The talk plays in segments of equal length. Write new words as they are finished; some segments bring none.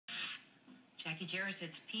Jackie Jarris,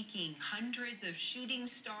 it's peaking hundreds of shooting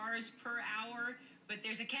stars per hour, but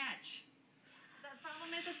there's a catch. The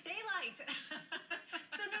problem is it's daylight,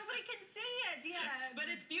 so nobody can see it. Yeah, but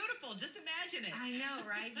it's beautiful. Just imagine it. I know,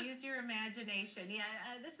 right? Use your imagination.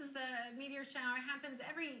 Yeah, this is the meteor shower. It happens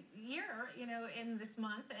every year, in this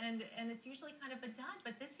month, and it's usually kind of a dud.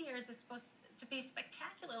 But this year is supposed to be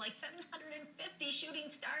spectacular, like 750 shooting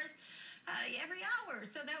stars every hour.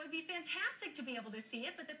 So that would be fantastic to be able to see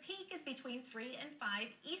it. But the peak is between 3 and 5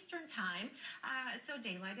 Eastern time. So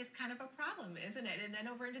daylight is kind of a problem, isn't it? And then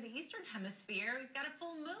over into the Eastern Hemisphere, we've got a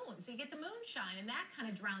full moon. So you get the moonshine, and that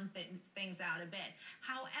kind of drowns things out a bit.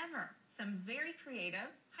 However, some very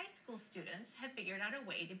creative high school students have figured out a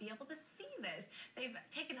way to be able to see this. They've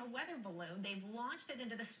taken a weather balloon, they've launched it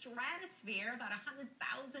into the stratosphere about 100,000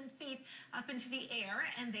 feet up into the air,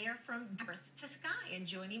 and they are from Earth to Sky. And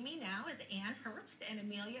joining me now is Ann Herbst and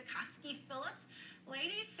Amelia Koski-Phillips.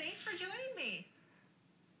 Ladies, thanks for joining me.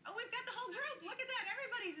 Oh, we've got the whole group. Look at that.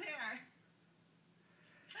 Everybody's there.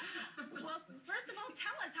 Well, first of all,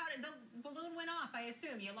 tell us, how did the balloon went off, I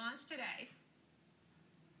assume. You launched today.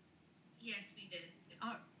 Yes, we did.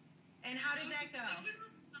 And how did that go?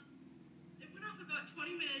 It went off about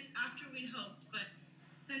 20 minutes after we'd hoped, but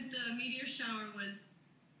since the meteor shower was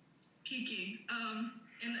peaking,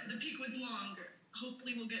 and the peak was long,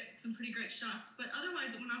 hopefully we'll get some pretty great shots, but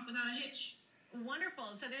otherwise it went off without a hitch.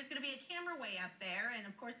 Wonderful. So there's going to be a camera way up there, and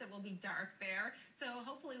of course it will be dark there, so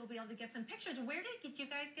hopefully we'll be able to get some pictures. Where did you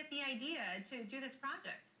guys get the idea to do this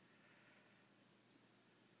project?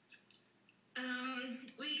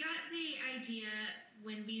 We got the idea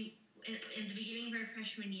when in the beginning of our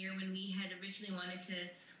freshman year, when we had originally wanted to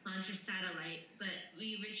launch a satellite, but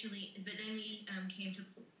then we came to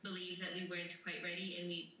believe that we weren't quite ready, and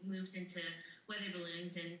we moved into weather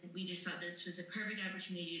balloons, and we just thought this was a perfect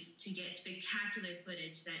opportunity to get spectacular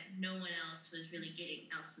footage that no one else was really getting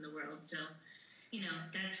else in the world. So,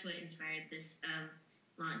 that's what inspired this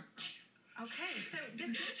launch. Okay, so this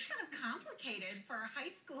is kind of complicated for high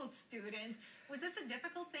school students. Was this a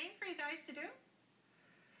difficult thing for you guys to do?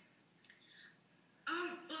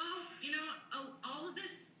 Well, all of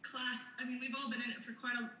this class, we've all been in it for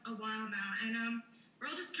quite a while now, and we're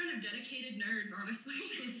all just kind of dedicated nerds, honestly.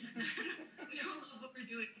 We all love what we're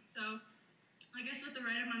doing. So I guess with the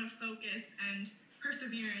right amount of focus and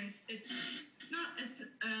perseverance, it's not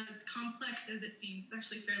as complex as it seems. It's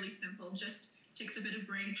actually fairly simple. Just takes a bit of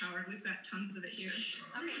brain power. We've got tons of it here.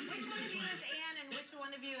 Okay, which one of you is Ann and which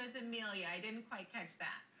one of you is Amelia? I didn't quite catch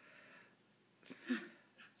that.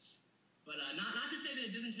 But not to say that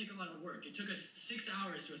it doesn't take a lot of work. It took us 6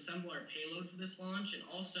 hours to assemble our payload for this launch, and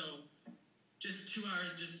also just 2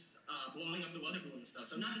 hours just blowing up the weather balloon and stuff.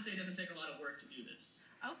 So not to say it doesn't take a lot of work to do this.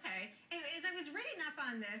 Okay. As I was reading up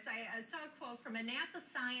on this, I saw a quote from a NASA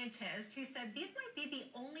scientist who said these might be the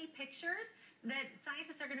only pictures that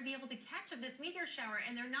scientists are going to be able to catch of this meteor shower,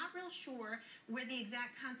 and they're not real sure where the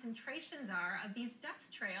exact concentrations are of these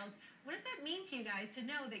dust trails. What does that mean to you guys to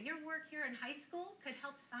know that your work here in high school could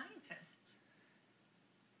help scientists?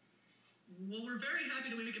 Well, we're very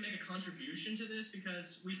happy that we can make a contribution to this,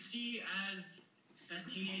 because we see as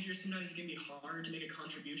teenagers, sometimes it can be hard to make a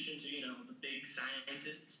contribution to, the big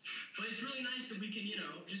scientists. But it's really nice that we can,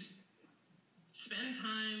 just spend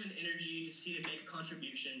time and energy to see to make a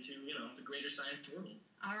contribution to, the greater science world.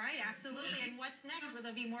 All right, absolutely. And what's next? Will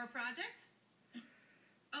there be more projects?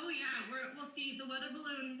 Oh, yeah. We'll see. The weather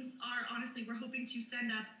balloons are, honestly, we're hoping to send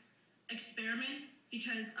up experiments,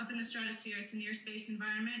 because up in the stratosphere, it's a near-space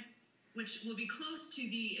environment, which will be close to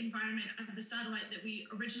the environment of the satellite that we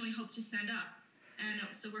originally hoped to send up. And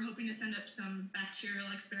so we're hoping to send up some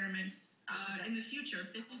bacterial experiments in the future.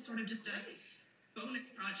 This is sort of just a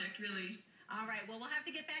bonus project, really. All right. Well, we'll have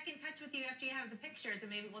to get back in touch with you after you have the pictures,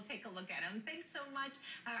 and maybe we'll take a look at them. Thanks so much,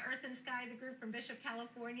 Earth and Sky, the group from Bishop,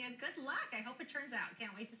 California. Good luck. I hope it turns out.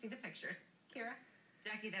 Can't wait to see the pictures. Kira?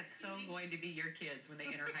 Jackie, that's so going to be your kids when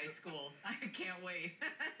they enter high school. I can't wait.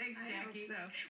 Thanks, Jackie. I hope so.